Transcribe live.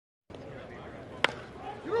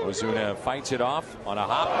Ozuna fights it off on a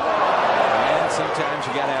hop, and sometimes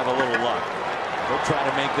you got to have a little luck. We'll try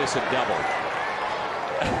to make this a double.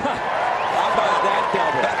 How about that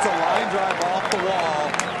double? That's a line drive off the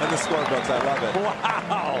wall and the scorebooks. I love it.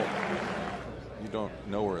 Wow. You don't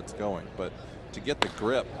know where it's going, but to get the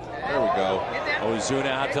grip, there we go. Ozuna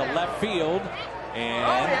out to left field,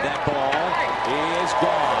 and that ball is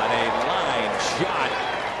gone. A line shot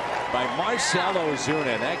by Marcell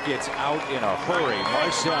Ozuna. That gets out in a hurry.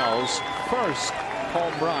 Marcell's first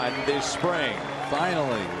home run this spring.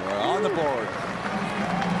 Finally, we're on the board.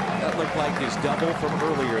 That looked like his double from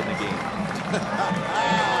earlier in the game.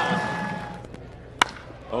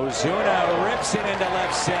 Ozuna rips it into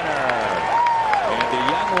left center. And the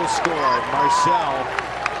young will score. Marcell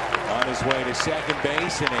on his way to second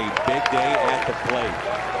base, and a big day at the plate.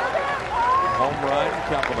 Home run,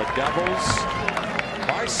 couple of doubles.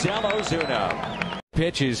 Marcell Ozuna.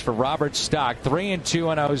 Pitches for Robert Stock. 3-2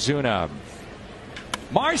 on Ozuna.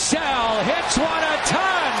 Marcell hits one a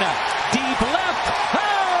ton. Deep left.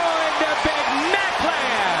 Oh, into big net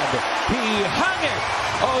land. He hung it.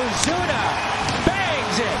 Ozuna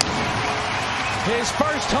bangs it. His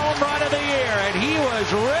first home run of the year, and he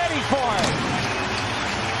was ready for it.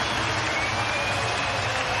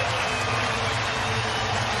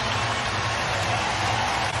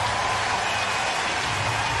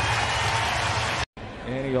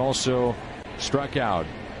 And he also struck out.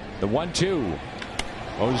 The 1-2.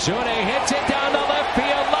 Ozuna hits it down the left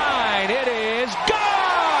field line. It is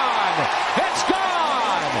gone! It's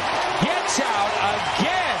gone! Gets out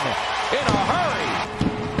again in a hurry.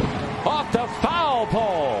 Off the foul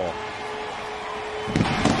pole.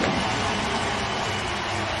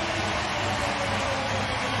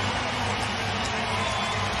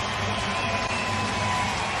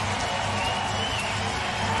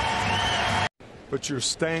 But you're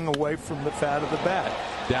staying away from the fat of the bat.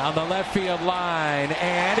 Down the left field line,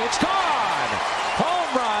 and it's gone!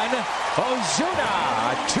 Home run,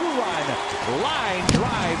 Ozuna, a 2-run line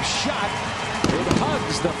drive shot. It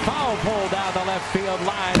hugs the foul pole down the left field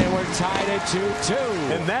line, and we're tied at 2-2.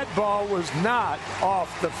 And that ball was not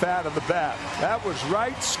off the fat of the bat. That was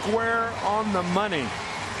right square on the money.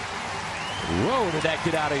 Whoa, did that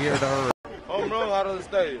get out of here to hurry? Home run out of the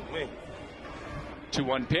stadium, me.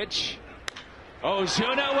 2-1 pitch.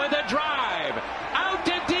 Ozuna with a drive. Out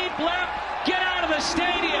to deep left. Get out of the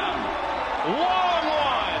stadium. Long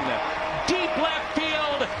one. Deep left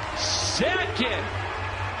field. Second.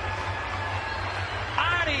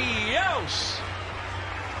 Adios.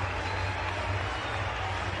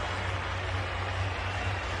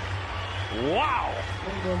 Wow.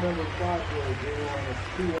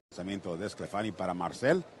 Lanzamiento de Sclefani para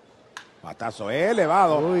Marcell. Batazo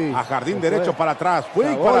elevado a jardín derecho para atrás.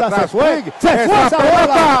 Puig para atrás. Puig. ¡Esa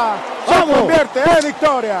pelota se convierte en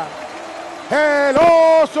victoria! El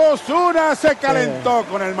Ozuna se calentó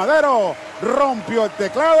con el madero, rompió el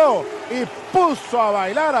teclado y puso a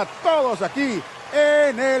bailar a todos aquí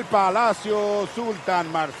en el Palacio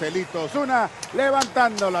Sultán. Marcelito Ozuna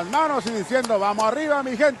levantando las manos y diciendo: vamos arriba,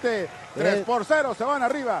 mi gente. 3-0 se van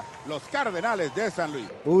arriba los Cardenales de San Luis.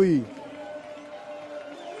 Uy.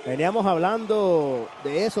 Veníamos hablando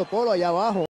de eso, Polo, allá abajo.